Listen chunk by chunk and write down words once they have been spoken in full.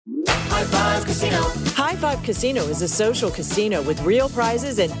High Five Casino. High Five Casino is a social casino with real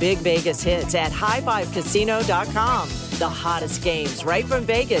prizes and big Vegas hits at highfivecasino.com. The hottest games right from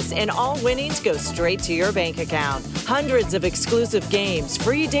Vegas, and all winnings go straight to your bank account. Hundreds of exclusive games,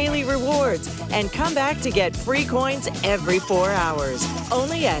 free daily rewards, and come back to get free coins every 4 hours.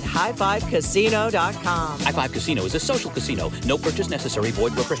 Only at highfivecasino.com. High Five Casino is a social casino. No purchase necessary.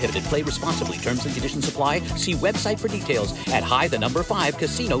 Void where prohibited. Play responsibly. Terms and conditions apply. See website for details at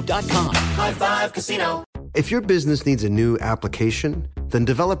high5casino.com. High Five Casino. If your business needs a new application, then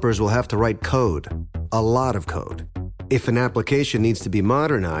developers will have to write code. A lot of code. If an application needs to be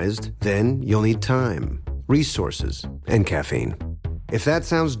modernized, then you'll need time, resources, and caffeine. If that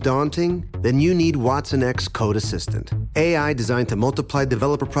sounds daunting, then you need Watson X Code Assistant. AI designed to multiply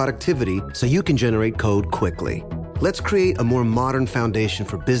developer productivity so you can generate code quickly. Let's create a more modern foundation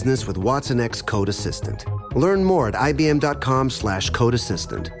for business with Watson X Code Assistant. Learn more at ibm.com/code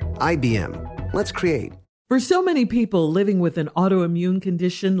assistant. IBM. Let's create. For so many people living with an autoimmune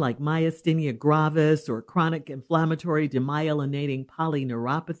condition like myasthenia gravis or chronic inflammatory demyelinating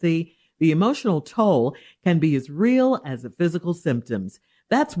polyneuropathy, the emotional toll can be as real as the physical symptoms.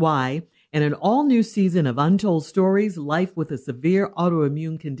 That's why, in an all-new season of Untold Stories, Life with a Severe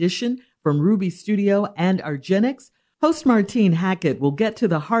Autoimmune Condition from Ruby Studio and argenx, host Martine Hackett will get to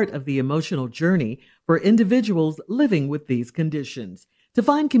the heart of the emotional journey for individuals living with these conditions. To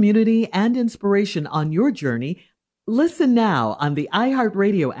find community and inspiration on your journey, listen now on the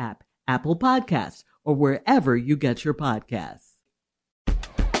iHeartRadio app, Apple Podcasts, or wherever you get your podcasts.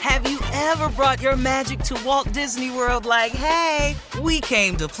 Have you ever brought your magic to Walt Disney World like, hey, we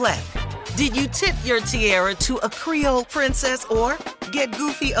came to play? Did you tip your tiara to a Creole princess or get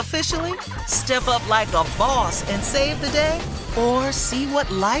goofy officially? Step up like a boss and save the day? Or see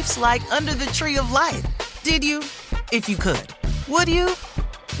what life's like under the tree of life? Did you? If you could. Would you?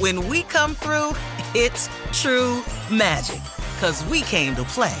 When we come through, it's true magic. 'Cause we came to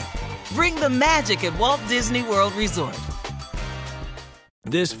play. Bring the magic at Walt Disney World Resort.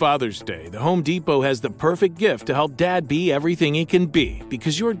 This Father's Day, the Home Depot has the perfect gift to help Dad be everything he can be.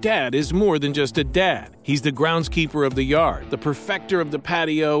 Because your dad is more than just a dad. He's the groundskeeper of the yard, the perfecter of the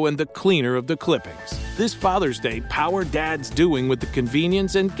patio, and the cleaner of the clippings. This Father's Day, power Dad's doing with the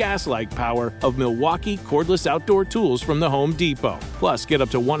convenience and gas-like power of Milwaukee cordless outdoor tools from the Home Depot. Plus, get up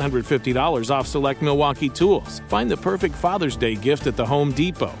to $150 off select Milwaukee tools. Find the perfect Father's Day gift at the Home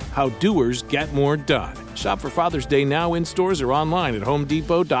Depot. How doers get more done. Shop for Father's Day now in stores or online at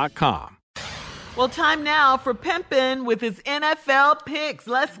homedepot.com. Well, time now for Pimpin' with his NFL picks.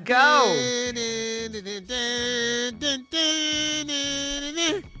 Let's go.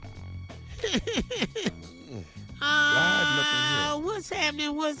 What's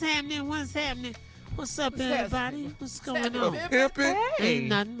happening? What's up, everybody? What's going on? Pimpin'? Ain't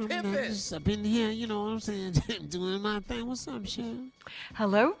nothing. I'm just up in here, you know what I'm saying? Doing my thing. What's up, Sharon?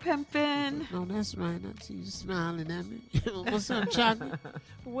 Hello, Pimpin'. No, that's right. I see you smiling at me. What's up, Chocolate?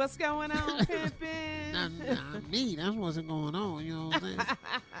 What's going on, Pimpin'? Not me. That's what's going on, you know what I'm saying?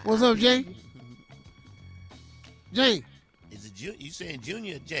 What's up, Jay? Jay. Is it you saying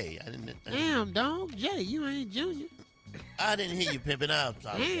Junior or Jay? Damn, dog. Jay, you ain't Junior. I didn't hear you pimping out.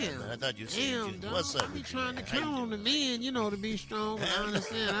 Damn. I thought you said Junior. Dog. What's up? I be trying to count on the men, you know, to be strong. I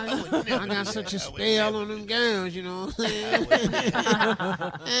understand. I got such a spell on them girls, you know what I'm saying?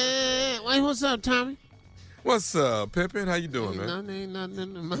 Wait, what's up, Tommy? What's up, Pimpin'? How you doing, man? Ain't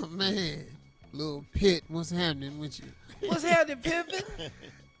nothing, my man. Little Pit, what's happening with you? What's happening, Pimpin'?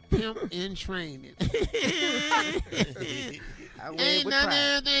 Pimp in training. Ain't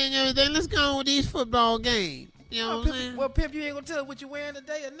nothing, everything. Let's go on with these football games. You know what I'm saying? Well, Pimp, you ain't gonna tell us what you wearing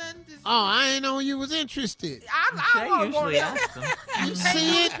today or nothing? Oh, I ain't know you was interested. I want to know. You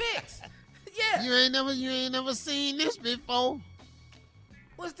see it? Yeah. You ain't never seen this before.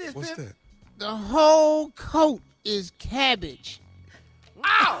 What's this, What's Pimp? that? The whole coat is cabbage.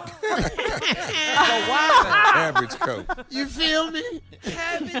 Ow! Cabbage coat. You feel me?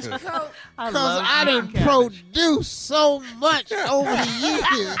 Cabbage coat. Because I done produced so much over the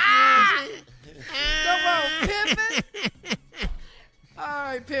years. Come on, Pimpin'. All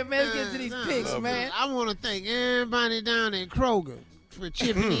right, Pimp, let's get to these picks, man. I want to thank everybody down at Kroger for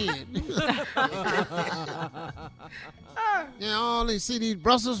chipping in. Yeah, all they see these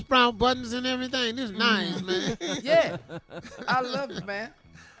Brussels sprout buttons and everything. This is nice, man. Yeah, I love it, man.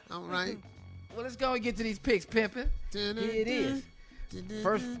 All right. Well, let's go and get to these picks, Pimpin'. Here it is.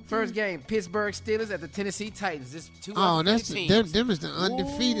 First game, Pittsburgh Steelers at the Tennessee Titans. This two that's teams. them is the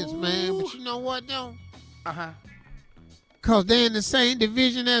undefeateds, man. But you know what though? Uh-huh. Cause they're in the same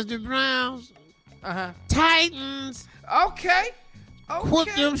division as the Browns. Uh-huh. Titans. Okay. Whoop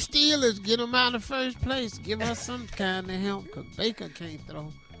them Steelers. Get them out of first place. Give us some kind of help because Baker can't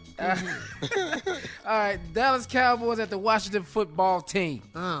throw. All right, Dallas Cowboys at the Washington football team.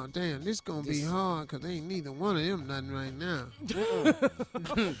 Oh, damn. This going to be hard because ain't neither one of them nothing right now.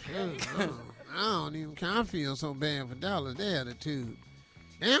 I feel so bad for Dallas. Their attitude.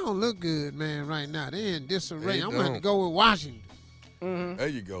 They don't look good, man, right now. They're in disarray. I'm going to have to go with Washington. Mm-hmm. There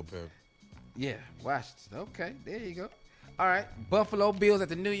you go, Pep. Yeah, Washington. Okay, there you go. All right, Buffalo Bills at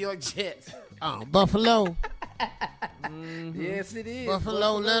the New York Jets. Oh, Buffalo. Yes, it is.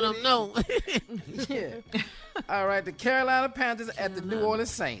 Buffalo, let them know. Yeah. All right, the Carolina Panthers at the New Orleans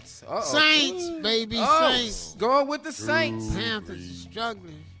Saints. Uh-oh. Saints, baby, Saints. Going with the Saints. Panthers are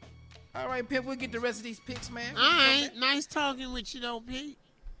struggling. All right, Pip, we'll get the rest of these picks, man. All right, nice talking with you, though, Pete.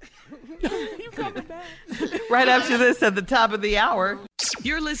 You coming back. Right after this, at the top of the hour.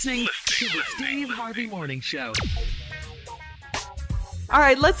 You're listening to the Steve Harvey Morning Show. All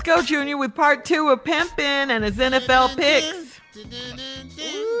right, let's go, Junior, with part 2 of Pimpin' and his NFL picks.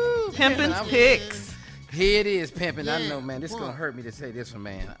 Pimpin's picks. Here it is, Pimpin'. I know, man. This is going to hurt me to say this one,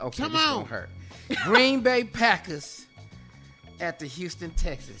 man. Okay, Come this is on. going to hurt. Green Bay Packers at the Houston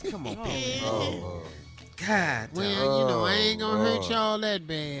Texans. Come on, Pimpin'. Oh, God. Well, I ain't going to hurt y'all that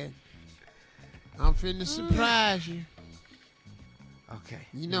bad. I'm finna surprise you. Okay.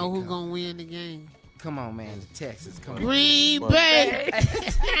 You know who's going to win the game? Come on, man. The Texans. Come on. Green Bay.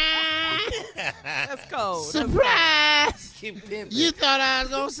 That's cold. Surprise. Keep pimping. You thought I was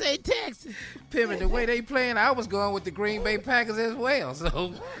going to say Texas. Pimping. The way they playing, I was going with the Green Bay Packers as well.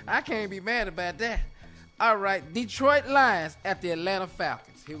 So I can't be mad about that. All right. Detroit Lions at the Atlanta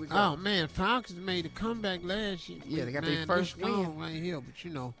Falcons. Here we go. Oh, man. Falcons made a comeback last year. Yeah, they got their Man, first this gone win. right here.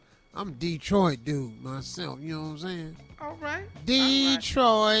 But, I'm Detroit dude myself. You know what I'm saying? All right.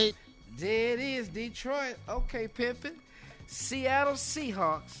 Detroit. There it is, Detroit. Okay, Pimpin'. Seattle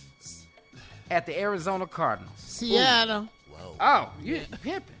Seahawks at the Arizona Cardinals. Seattle. Whoa. Oh, you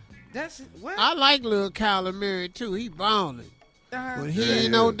Pimpin'. That's it. What? I like little Kyler Murray, too. He balling. Uh-huh. But he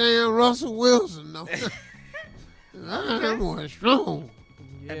ain't no damn Russell Wilson, no. That boy strong.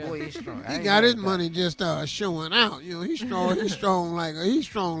 That boy is strong. He got his money just showing out. He's strong. He's strong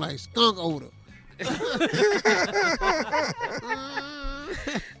like skunk odor.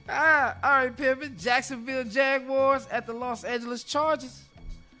 All right, Pimpin'. Jacksonville Jaguars at the Los Angeles Chargers.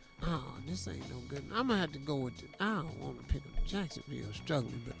 Oh, this ain't no good. I'm gonna have to go with I don't want to pick up Jacksonville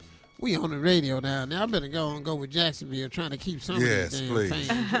struggling, but we on the radio down there. I better go with Jacksonville, trying to keep some of these damn please.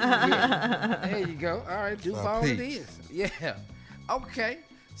 fans. Yeah. There you go. All right, Duval it peach. is. Yeah. Okay.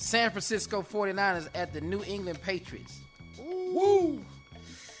 San Francisco 49ers at the New England Patriots. Ooh.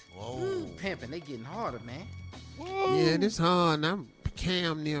 Whoa. Pimpin', they getting harder, man. Yeah, this hard.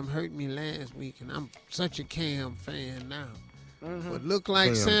 Cam them hurt me last week, and I'm such a Cam fan now. Mm-hmm. But look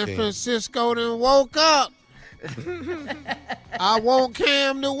like Damn, San Cam. Francisco done woke up. I want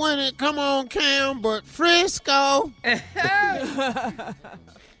Cam to win it. Come on, Cam, but Frisco. That's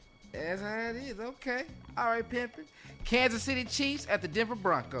how it is. Okay. All right, Pimpin'. Kansas City Chiefs at the Denver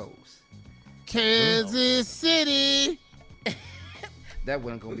Broncos. Kansas City. That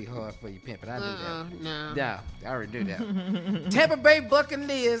wasn't going to be hard for you, Pimpin'. I knew that. No. No, I already knew that. Tampa Bay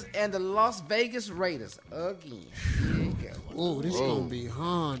Buccaneers and the Las Vegas Raiders again. There you go. Oh, this going to be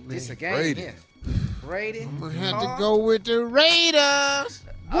hard, man. It's a game Raiders. here. Raiders. I'm going to have to go with the Raiders.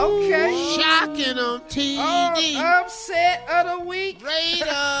 Okay. Shocking them, TD. Upset of the week.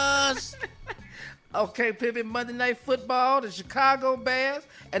 Raiders. Okay, Pimpin', Monday Night Football, the Chicago Bears,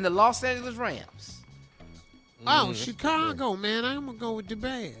 and the Los Angeles Rams. Oh, Chicago, man. I'm going to go with the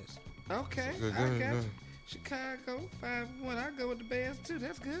Bears. Okay, Good, I good, got good. you. Chicago, 5-1. I go with the Bears, too.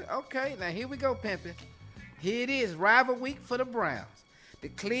 That's good. Okay, now here we go, Pimpin'. Here it is, rival week for the Browns. The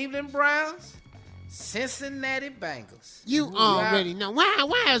Cleveland Browns, Cincinnati Bengals. You already know.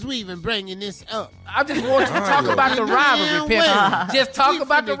 Why is we even bringing this up? I just want you to talk about the rivalry, Pimpin'. Just talk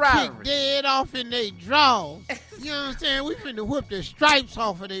about the rivalry. Kick dead off in their draws. You understand? We finna whip the stripes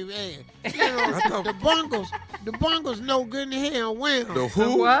off of their ass. You know, the Bungles no good in hell. Win. The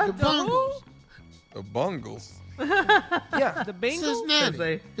who? What? The Bungles. The Bungles. Yeah. The Bengals?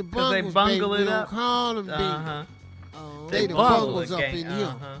 Cincinnati. The Because they Bungles, bungle baby. it We don't up. call them Bengals. Uh-huh. They the bungle Bungles up gang. in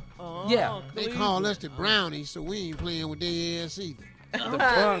here. Oh, Yeah. They call us the Brownies, so we ain't playing with their ass either. The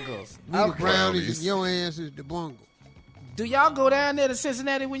Bengals. We the Okay. Brownies and your ass is the Bungles. Do y'all go down there to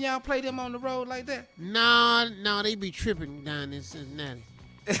Cincinnati when y'all play them on the road like that? No, they be tripping down in Cincinnati.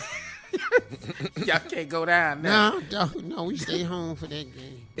 Y'all can't go down there. No, we stay home for that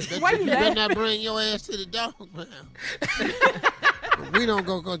game. Why you You better not bring your ass to the dog pound. We don't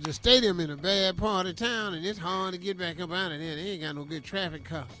go because the stadium in a bad part of town, and it's hard to get back up out of there. They ain't got no good traffic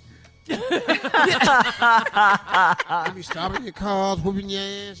cops. You be stopping your cars, whooping your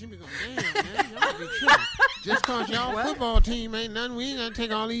ass. You be going, damn, man, y'all be tripping. Just because y'all football team ain't nothing, we ain't got to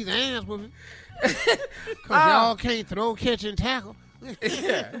take all these ass whooping. Because y'all can't throw, catch, and tackle.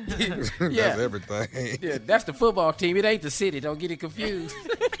 Yeah. That's everything. Yeah, that's the football team. It ain't the city. Don't get it confused.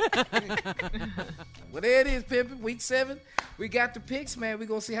 Well, there it is, Pimpin'. Week 7. We got the picks, man. We're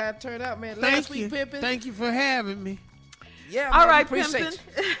going to see how it turned out, man. Last week, Pimpin'. Thank you for having me. Yeah, all man, right, appreciate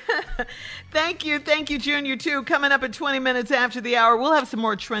you. Thank you, Junior, too. Coming up at 20 minutes after the hour, we'll have some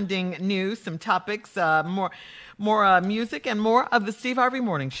more trending news, some topics, more music, and more of the Steve Harvey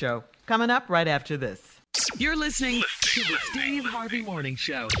Morning Show. Coming up right after this. You're listening to the Steve Harvey Morning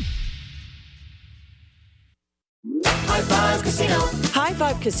Show. High Five Casino. High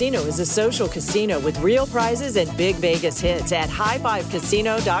Five Casino is a social casino with real prizes and big Vegas hits at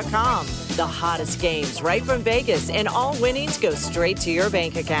highfivecasino.com. The hottest games right from Vegas, and all winnings go straight to your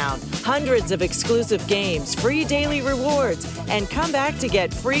bank account. Hundreds of exclusive games, free daily rewards, and come back to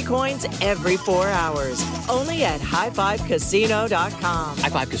get free coins every 4 hours. Only at highfivecasino.com. High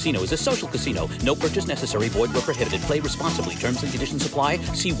Five Casino is a social casino. No purchase necessary. Void where prohibited. Play responsibly. Terms and conditions apply.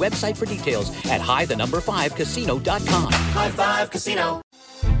 See website for details at high5casino.com. High Five Casino.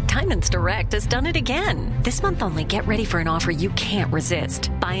 Diamonds Direct has done it again. This month only, get ready for an offer you can't resist.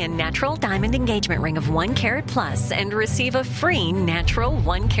 Buy a natural diamond engagement ring of 1 carat plus and receive a free natural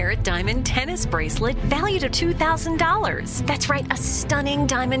 1 carat diamond tennis bracelet valued at $2,000. That's right, a stunning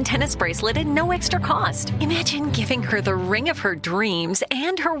diamond tennis bracelet at no extra cost. Imagine giving her the ring of her dreams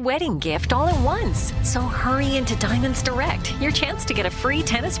and her wedding gift all at once. So hurry into Diamonds Direct. Your chance to get a free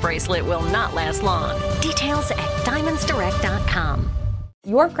tennis bracelet will not last long. Details at diamondsdirect.com.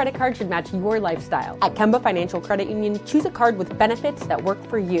 Your credit card should match your lifestyle. At Kemba Financial Credit Union, choose a card with benefits that work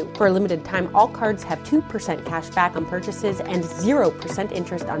for you. For a limited time, all cards have 2% cash back on purchases and 0%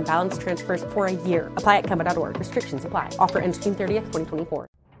 interest on balance transfers for a year. Apply at Kemba.org. Restrictions apply. Offer ends June 30th, 2024.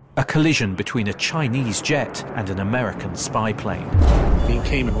 A collision between a Chinese jet and an American spy plane. He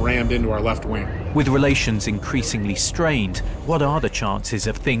came and rammed into our left wing. With relations increasingly strained, what are the chances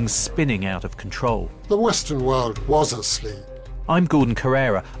of things spinning out of control? The Western world was asleep. I'm Gordon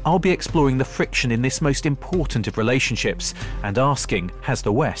Carrera. I'll be exploring the friction in this most important of relationships and asking, has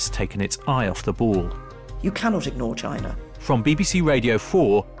the West taken its eye off the ball? You cannot ignore China. From BBC Radio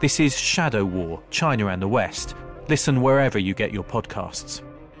 4, this is Shadow War, China and the West. Listen wherever you get your podcasts.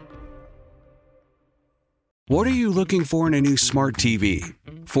 What are you looking for in a new smart TV?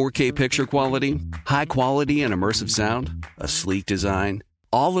 4K picture quality? High quality and immersive sound? A sleek design?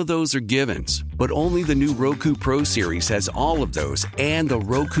 All of those are givens, but only the new Roku Pro Series has all of those and the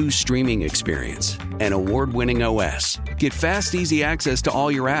Roku streaming experience, an award-winning OS. Get fast, easy access to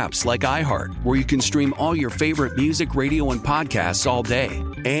all your apps like iHeart, where you can stream all your favorite music, radio, and podcasts all day,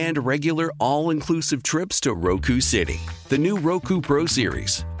 and regular all-inclusive trips to Roku City. The new Roku Pro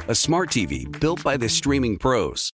Series, a smart TV built by the streaming pros.